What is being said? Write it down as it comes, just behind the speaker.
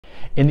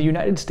In the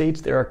United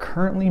States, there are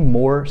currently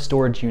more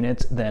storage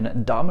units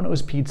than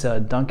Domino's Pizza,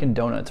 Dunkin'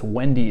 Donuts,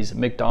 Wendy's,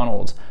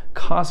 McDonald's,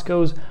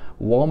 Costco's,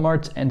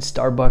 Walmart's, and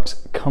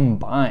Starbucks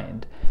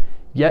combined.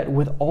 Yet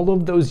with all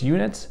of those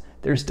units,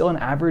 there's still an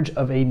average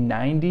of a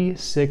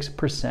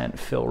 96%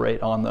 fill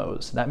rate on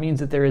those. That means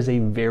that there is a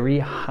very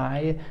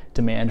high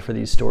demand for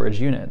these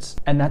storage units.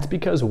 And that's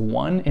because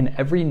 1 in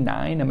every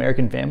 9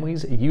 American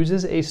families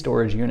uses a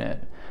storage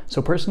unit.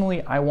 So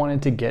personally, I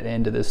wanted to get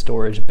into this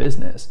storage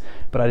business,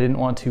 but I didn't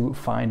want to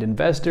find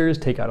investors,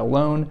 take out a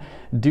loan,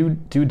 do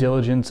due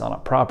diligence on a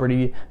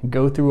property,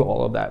 go through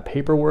all of that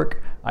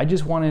paperwork. I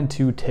just wanted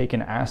to take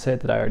an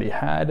asset that I already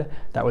had,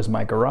 that was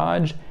my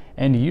garage,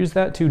 and use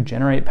that to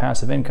generate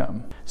passive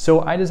income.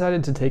 So I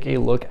decided to take a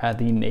look at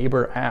the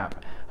Neighbor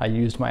app. I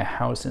used my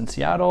house in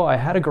Seattle. I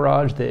had a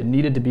garage that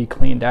needed to be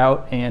cleaned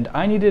out, and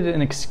I needed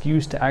an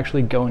excuse to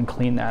actually go and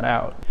clean that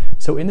out.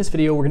 So in this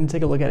video, we're gonna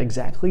take a look at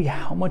exactly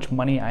how much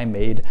money I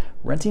made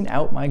renting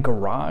out my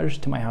garage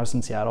to my house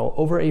in Seattle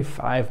over a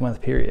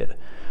 5-month period.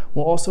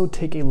 We'll also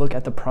take a look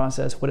at the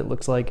process, what it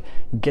looks like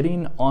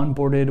getting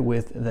onboarded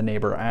with the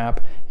Neighbor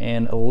app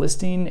and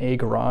listing a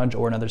garage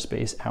or another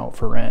space out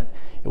for rent.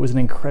 It was an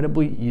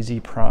incredibly easy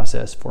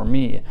process for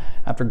me.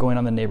 After going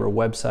on the Neighbor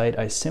website,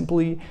 I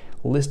simply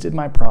listed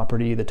my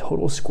property, the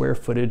total square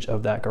footage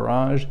of that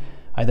garage.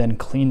 I then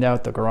cleaned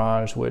out the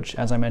garage, which,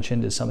 as I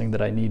mentioned, is something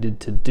that I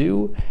needed to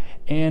do.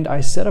 And I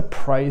set a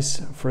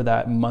price for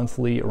that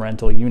monthly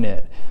rental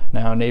unit.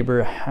 Now,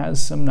 Neighbor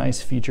has some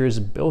nice features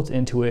built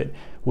into it,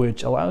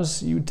 which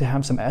allows you to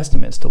have some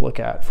estimates to look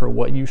at for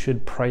what you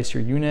should price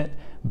your unit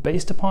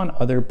based upon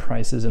other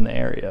prices in the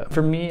area.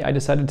 For me, I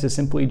decided to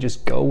simply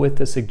just go with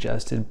the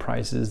suggested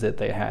prices that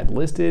they had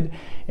listed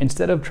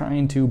instead of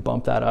trying to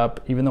bump that up,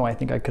 even though I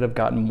think I could have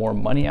gotten more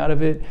money out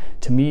of it.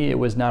 To me, it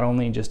was not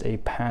only just a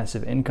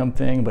passive income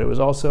thing, but it was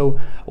also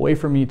a way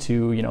for me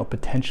to,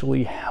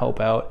 potentially help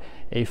out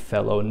a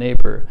fellow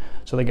neighbor.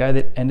 So the guy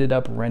that ended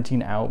up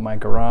renting out my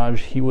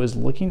garage, he was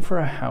looking for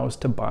a house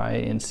to buy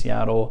in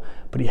Seattle,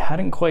 but he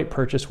hadn't quite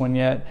purchased one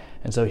yet.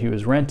 And so he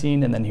was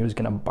renting, and then he was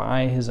gonna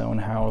buy his own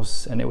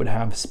house, and it would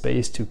have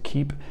space to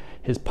keep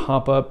his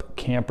pop-up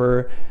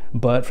camper.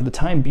 But for the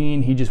time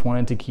being, he just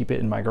wanted to keep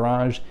it in my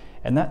garage.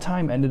 And that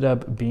time ended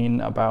up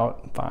being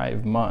about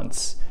 5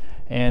 months.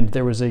 And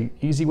there was an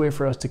easy way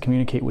for us to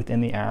communicate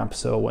within the app.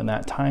 So when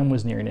that time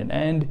was nearing an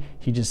end,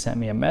 he just sent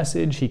me a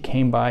message. He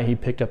came by, he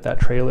picked up that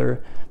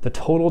trailer. The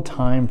total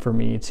time for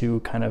me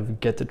to kind of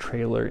get the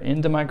trailer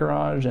into my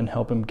garage and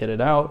help him get it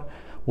out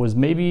was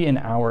maybe an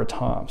hour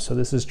tops. So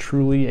this is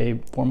truly a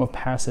form of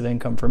passive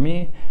income for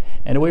me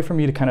and a way for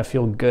me to kind of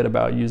feel good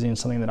about using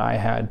something that I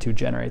had to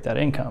generate that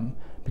income,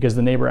 because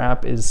the Neighbor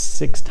app is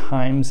 6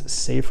 times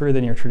safer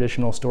than your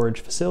traditional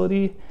storage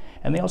facility.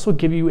 And they also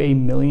give you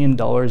 $1 million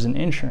in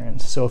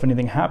insurance. So if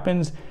anything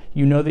happens,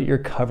 you know that you're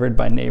covered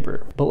by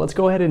Neighbor. But let's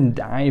go ahead and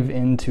dive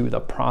into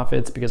the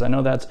profits, because I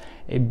know that's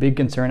a big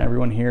concern,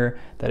 everyone here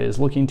that is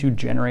looking to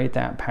generate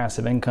that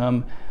passive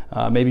income.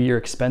 Maybe your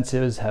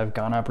expenses have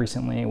gone up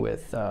recently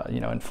with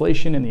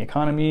inflation in the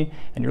economy,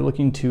 and you're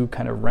looking to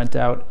kind of rent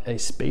out a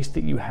space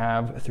that you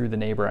have through the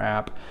Neighbor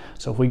app.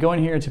 So if we go in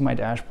here to my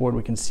dashboard,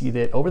 we can see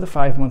that over the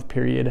 5-month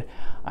period,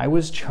 I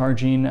was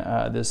charging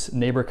this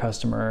Neighbor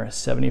customer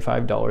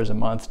 $75 a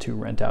month to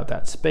rent out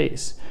that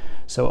space.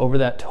 So over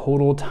that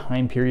total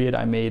time period,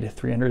 I made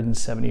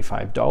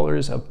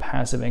 $375 of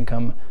passive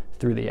income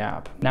through the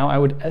app. Now, I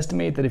would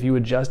estimate that if you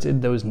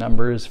adjusted those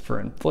numbers for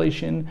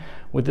inflation,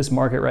 with this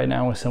market right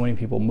now with so many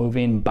people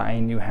moving,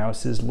 buying new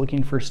houses,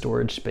 looking for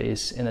storage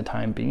space in the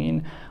time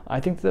being, I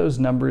think those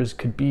numbers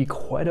could be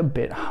quite a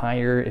bit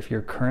higher if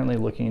you're currently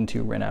looking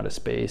to rent out a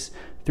space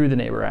through the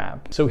Neighbor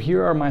app. So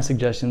here are my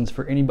suggestions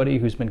for anybody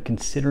who's been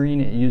considering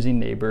using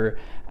Neighbor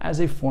as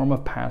a form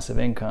of passive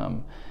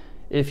income.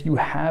 If you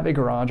have a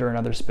garage or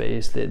another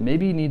space that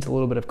maybe needs a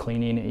little bit of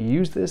cleaning,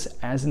 use this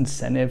as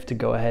incentive to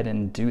go ahead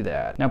and do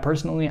that. Now,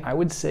 personally, I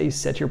would say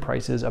set your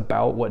prices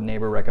about what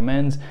Neighbor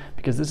recommends,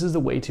 because this is the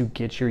way to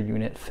get your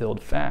unit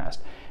filled fast.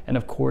 And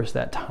of course,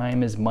 that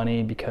time is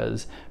money,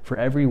 because for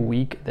every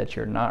week that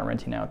you're not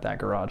renting out that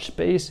garage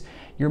space,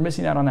 you're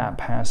missing out on that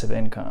passive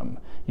income.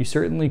 You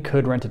certainly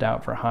could rent it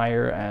out for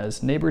higher,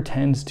 as Neighbor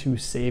tends to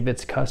save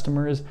its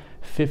customers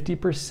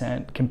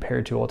 50%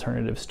 compared to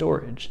alternative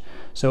storage.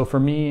 So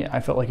for me, I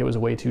felt like it was a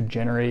way to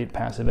generate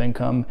passive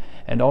income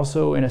and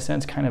also, in a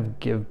sense, kind of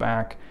give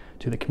back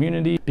to the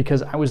community,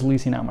 because I was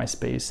leasing out my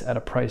space at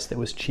a price that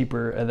was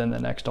cheaper than the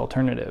next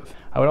alternative.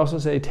 I would also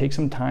say take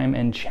some time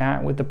and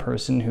chat with the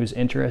person who's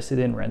interested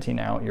in renting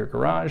out your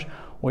garage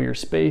or your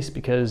space,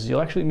 because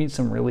you'll actually meet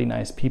some really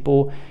nice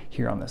people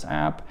here on this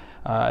app.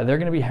 They're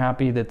gonna be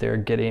happy that they're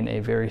getting a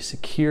very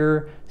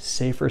secure,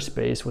 safer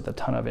space with a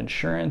ton of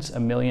insurance,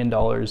 $1 million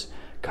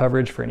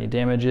coverage for any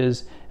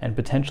damages, and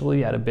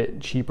potentially at a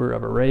bit cheaper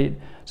of a rate.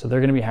 So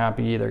they're gonna be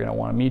happy, they're gonna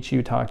wanna meet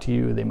you, talk to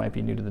you, they might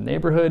be new to the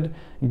neighborhood,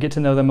 and get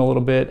to know them a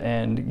little bit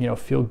and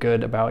feel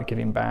good about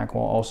giving back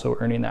while also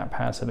earning that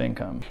passive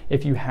income.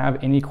 If you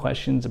have any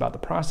questions about the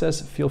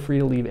process, feel free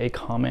to leave a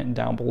comment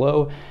down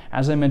below.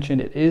 As I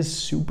mentioned, it is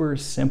super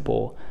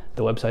simple.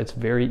 The website's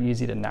very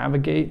easy to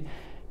navigate.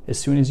 As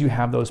soon as you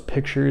have those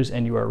pictures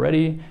and you are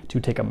ready to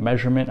take a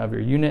measurement of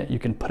your unit, you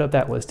can put up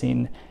that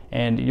listing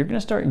and you're gonna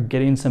start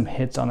getting some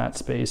hits on that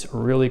space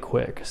really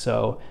quick.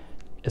 So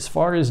as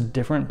far as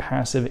different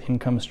passive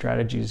income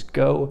strategies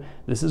go,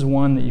 this is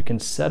one that you can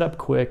set up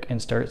quick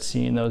and start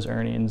seeing those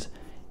earnings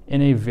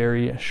in a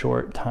very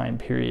short time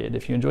period.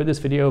 If you enjoyed this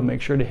video,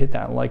 make sure to hit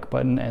that like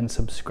button and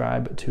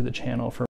subscribe to the channel for